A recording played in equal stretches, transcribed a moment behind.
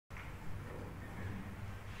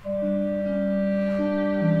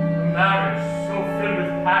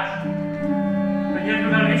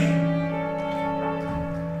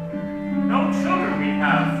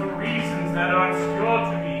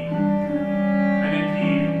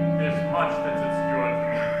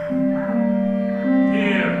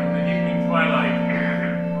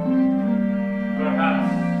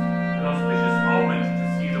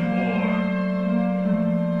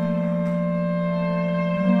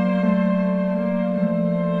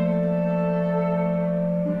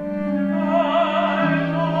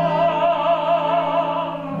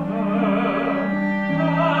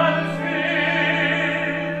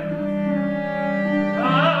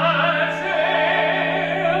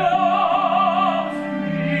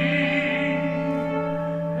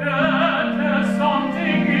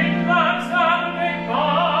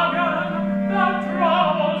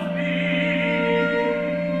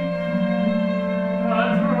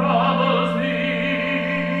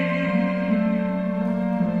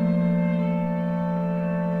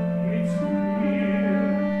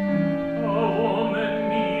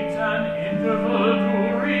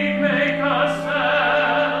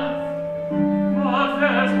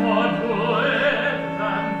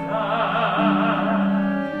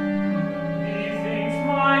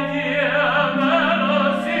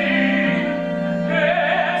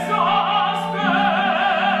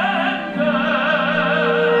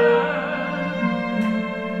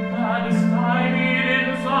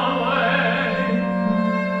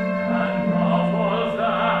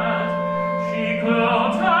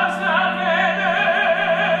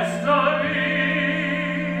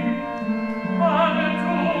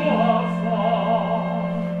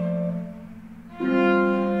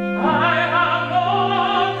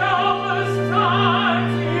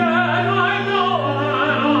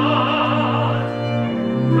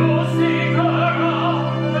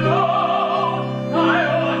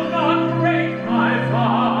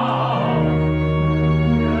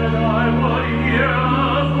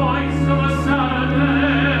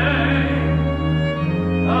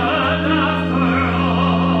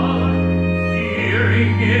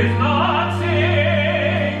is not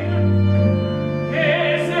sing,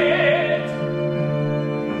 is it?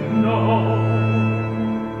 No.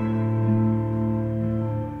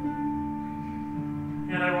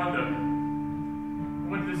 Yet I wonder,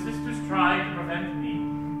 would the sisters try to prevent me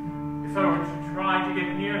if I were to try to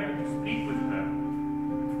get near her to speak with her?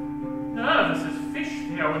 Nervous as fish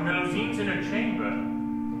they are when Melusine's in her chamber.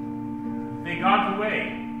 They guard the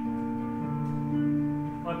way.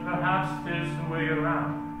 But perhaps there's a way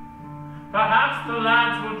around. Perhaps the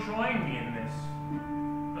lads will join me in this.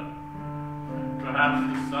 Perhaps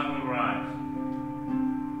the sun will rise.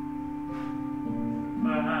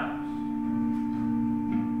 Perhaps.